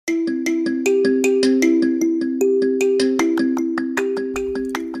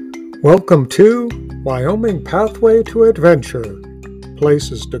Welcome to Wyoming Pathway to Adventure,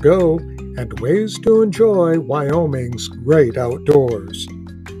 places to go and ways to enjoy Wyoming's great outdoors.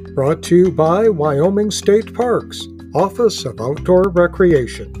 Brought to you by Wyoming State Parks, Office of Outdoor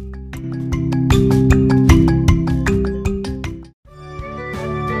Recreation.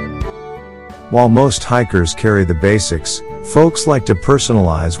 While most hikers carry the basics, folks like to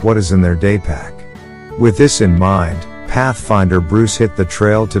personalize what is in their day pack. With this in mind, Pathfinder Bruce hit the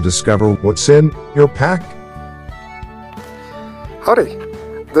trail to discover what's in your pack. Howdy,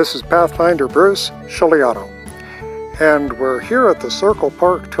 this is Pathfinder Bruce Shiliano, and we're here at the Circle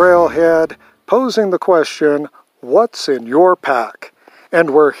Park Trailhead posing the question, what's in your pack?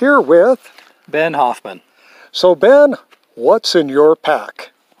 And we're here with Ben Hoffman. So Ben, what's in your pack?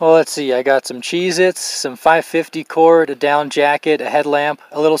 Well, let's see. I got some Cheez-Its, some 550 cord, a down jacket, a headlamp,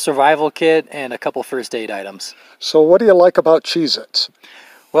 a little survival kit, and a couple first aid items. So what do you like about Cheez-Its?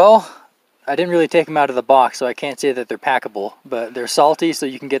 Well, I didn't really take them out of the box, so I can't say that they're packable, but they're salty, so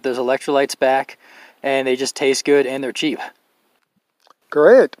you can get those electrolytes back, and they just taste good, and they're cheap.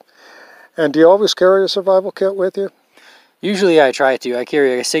 Great. And do you always carry a survival kit with you? Usually I try to. I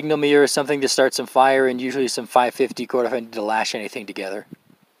carry a signal meter, something to start some fire, and usually some 550 cord if I need to lash anything together.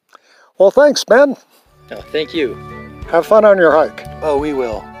 Well, thanks, Ben. Oh, thank you. Have fun on your hike. Oh, we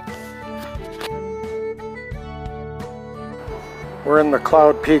will. We're in the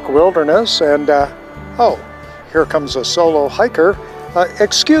Cloud Peak Wilderness, and oh, here comes a solo hiker.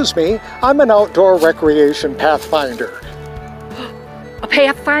 Excuse me, I'm an outdoor recreation pathfinder. A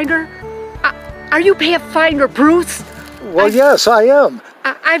pathfinder? Are you Pathfinder Bruce? Well, yes, I am.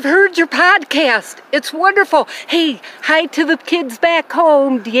 I've heard your podcast. It's wonderful. Hey, hi to the kids back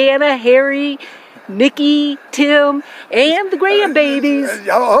home. Deanna, Harry, Nikki, Tim, and the grandbabies.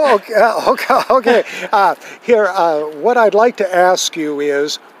 Okay. Here, what I'd like to ask you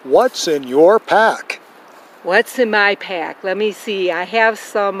is, what's in your pack? What's in my pack? Let me see. I have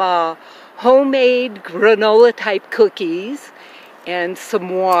some homemade granola-type cookies and some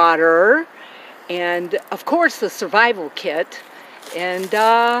water and, of course, a survival kit. And,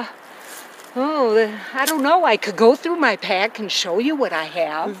 I don't know, I could go through my pack and show you what I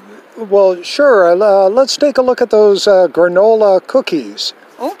have. Well, sure, let's take a look at those granola cookies.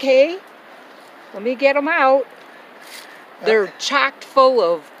 Okay, let me get them out. They're chocked full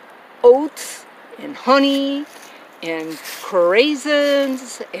of oats and honey and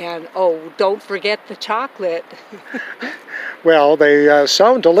raisins and, oh, don't forget the chocolate. Well, they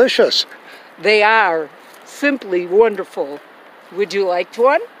sound delicious. They are simply wonderful. Would you like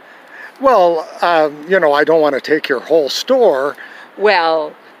one? Well, I don't want to take your whole store.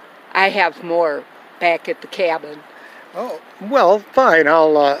 Well, I have more back at the cabin. Oh, well, fine.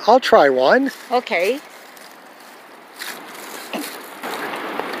 I'll try one. Okay.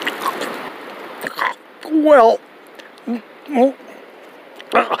 Well,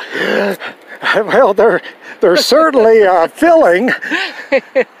 they're certainly filling.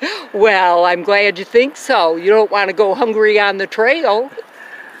 Well, I'm glad you think so. You don't want to go hungry on the trail.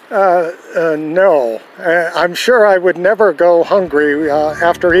 No. I'm sure I would never go hungry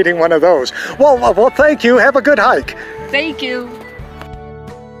after eating one of those. Well, thank you. Have a good hike. Thank you.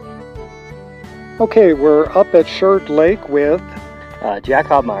 Okay, we're up at Shirt Lake with Jack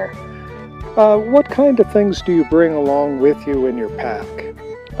Hobmeyer. what kind of things do you bring along with you in your pack?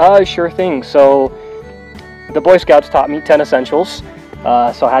 Sure thing. So the Boy Scouts taught me 10 essentials,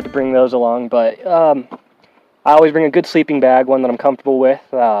 so I had to bring those along, but I always bring a good sleeping bag, one that I'm comfortable with,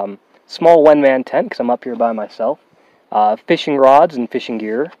 small one-man tent because I'm up here by myself, fishing rods and fishing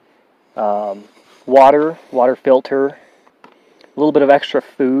gear, water filter, a little bit of extra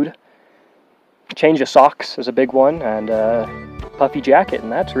food, change of socks is a big one, and puffy jacket,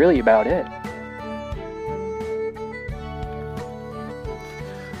 and that's really about it.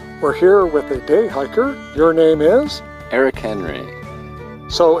 We're here with a day hiker. Your name is? Eric Henry.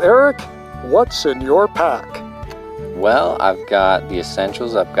 So Eric, what's in your pack? Well, I've got the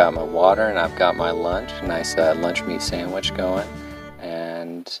essentials. I've got my water and I've got my lunch, a nice lunch meat sandwich going.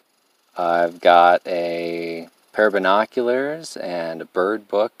 And I've got a pair of binoculars and a bird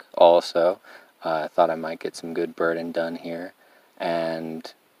book also. I thought I might get some good birding done here.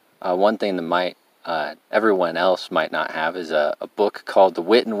 And one thing that everyone else might not have is a book called The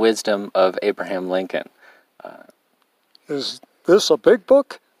Wit and Wisdom of Abraham Lincoln. Is this a big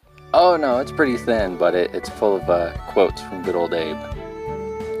book? Oh no, it's pretty thin, but it's full of quotes from good old Abe.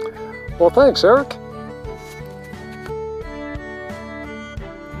 Well, thanks, Eric.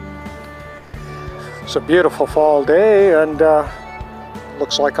 It's a beautiful fall day, and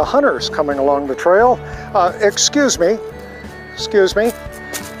looks like a hunter's coming along the trail. Excuse me.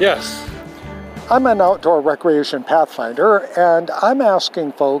 Yes. I'm an outdoor recreation pathfinder, and I'm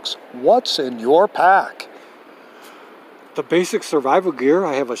asking folks, what's in your pack? The basic survival gear.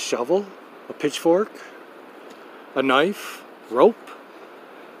 I have a shovel, a pitchfork, a knife, rope,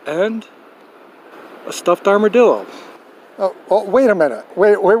 and a stuffed armadillo. Oh, wait a minute.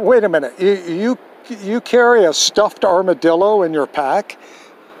 Wait a minute. You carry a stuffed armadillo in your pack?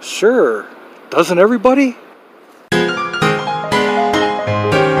 Sure. Doesn't everybody?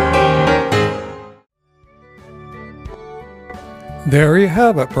 There you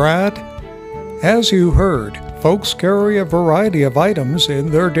have it, Brad. As you heard, folks carry a variety of items in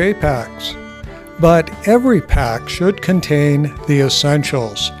their day packs. But every pack should contain the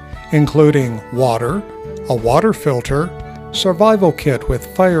essentials, including water, a water filter, survival kit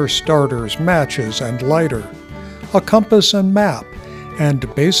with fire starters, matches, and lighter, a compass and map,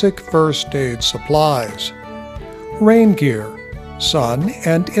 and basic first aid supplies, rain gear, sun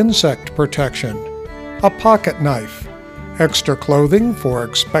and insect protection, a pocket knife, extra clothing for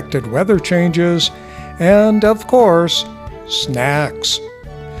expected weather changes, and, of course, snacks.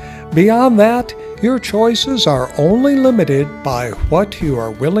 Beyond that, your choices are only limited by what you are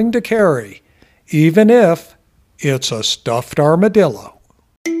willing to carry, even if it's a stuffed armadillo.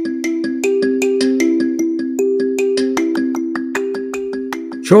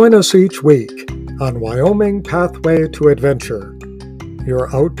 Join us each week on Wyoming Pathway to Adventure.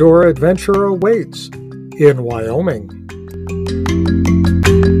 Your outdoor adventure awaits in Wyoming.